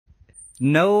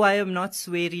No, I am not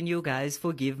swearing, you guys.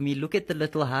 Forgive me. Look at the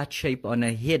little heart shape on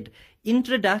her head.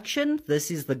 Introduction, this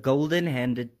is the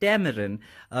golden-handed tamarin.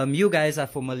 You guys are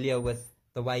familiar with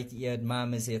the white-eared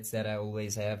marmosets that I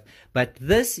always have. But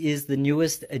this is the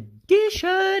newest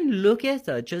addition. Look at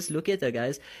her. Just look at her,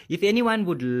 guys. If anyone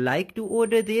would like to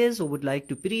order theirs or would like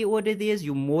to pre-order theirs,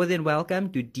 you're more than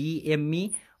welcome to DM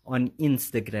me on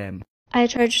Instagram. I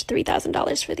charged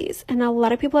 $3,000 for these, and a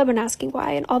lot of people have been asking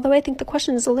why, and although I think the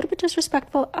question is a little bit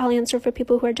disrespectful, I'll answer for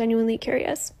people who are genuinely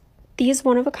curious. These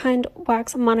one-of-a-kind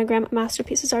wax monogram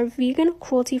masterpieces are vegan,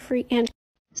 cruelty-free, and...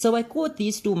 So I caught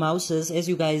these two mouses. As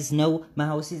you guys know, my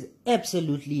house is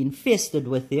absolutely infested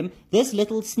with them. This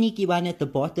little sneaky one at the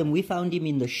bottom, we found him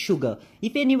in the sugar.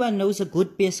 If anyone knows a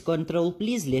good pest control,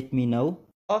 please let me know.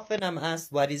 Often I'm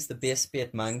asked what is the best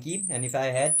pet monkey, and if I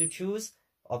had to choose,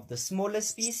 of the smaller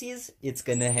species, it's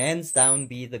gonna hands down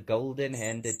be the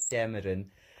golden-handed tamarin.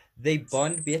 They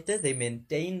bond better, they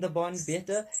maintain the bond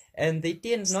better, and they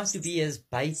tend not to be as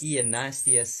bitey and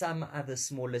nasty as some other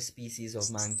smaller species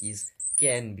of monkeys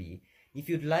can be. If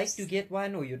you'd like to get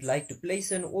one or you'd like to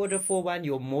place an order for one,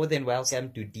 you're more than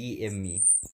welcome to DM me.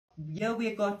 Here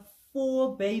we got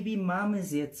 4 baby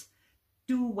marmosets.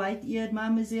 2 white-eared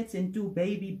marmosets and 2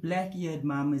 baby black-eared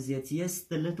marmosets. Yes,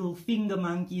 the little finger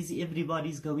monkeys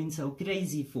everybody's going so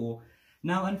crazy for.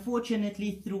 Now,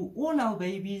 unfortunately, through all our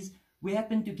babies, we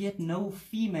happen to get no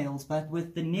females, but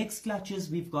with the next clutches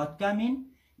we've got coming,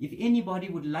 if anybody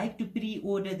would like to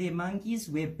pre-order their monkeys,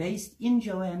 we're based in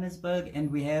Johannesburg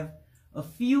and we have a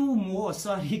few more,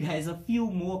 sorry guys, a few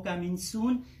more coming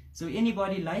soon. So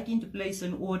anybody liking to place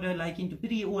an order, liking to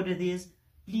pre-order these,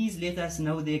 please let us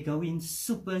know. They're going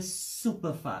super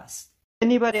fast.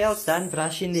 Anybody else done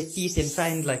brushing their teeth and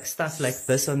find like stuff like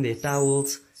this on their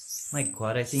towels? My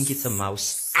god, I think it's a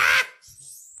mouse. Ah!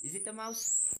 Is it a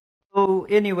mouse? So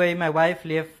anyway, my wife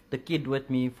left the kid with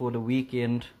me for the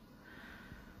weekend.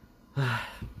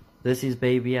 This is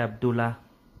baby Abdullah.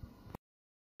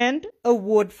 And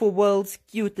award for world's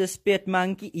cutest pet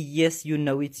monkey. Yes, you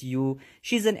know it's you.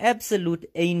 She's an absolute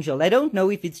angel. I don't know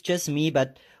if it's just me,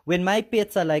 but when my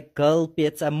pets are like girl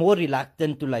pets, I'm more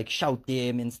reluctant to like shout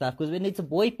them and stuff. Because when it's a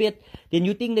boy pet, then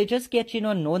you think they're just catching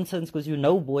on nonsense because you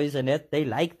know boys and that they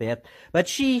like that. But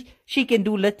she can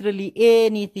do literally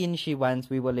anything she wants.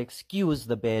 We will excuse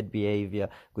the bad behavior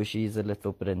because she's a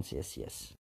little princess,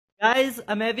 yes. Guys,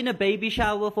 I'm having a baby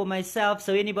shower for myself,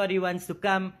 so anybody who wants to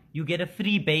come, you get a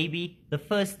free baby. The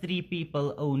first 3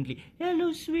 people only.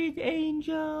 Hello, sweet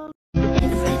angel.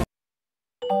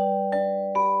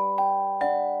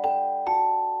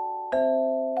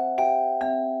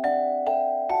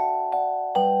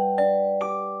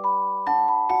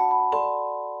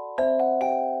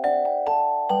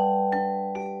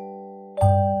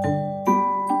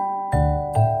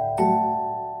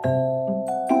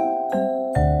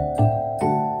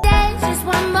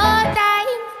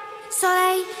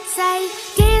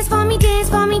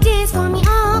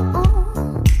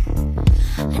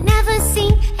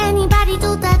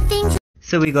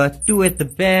 So we got 2 at the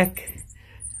back,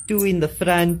 2 in the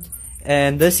front,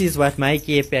 and this is what my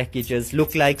care packages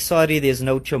look like. Sorry, there's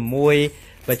no chamoy,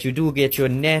 but you do get your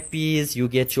nappies, you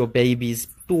get your baby's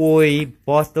toy,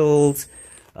 bottles,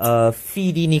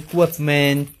 feeding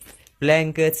equipment,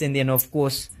 blankets, and then of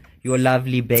course, your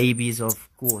lovely babies,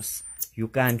 of course. You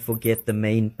can't forget the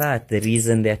main part, the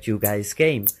reason that you guys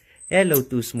came. Hello,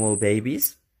 2 small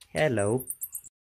babies. Hello.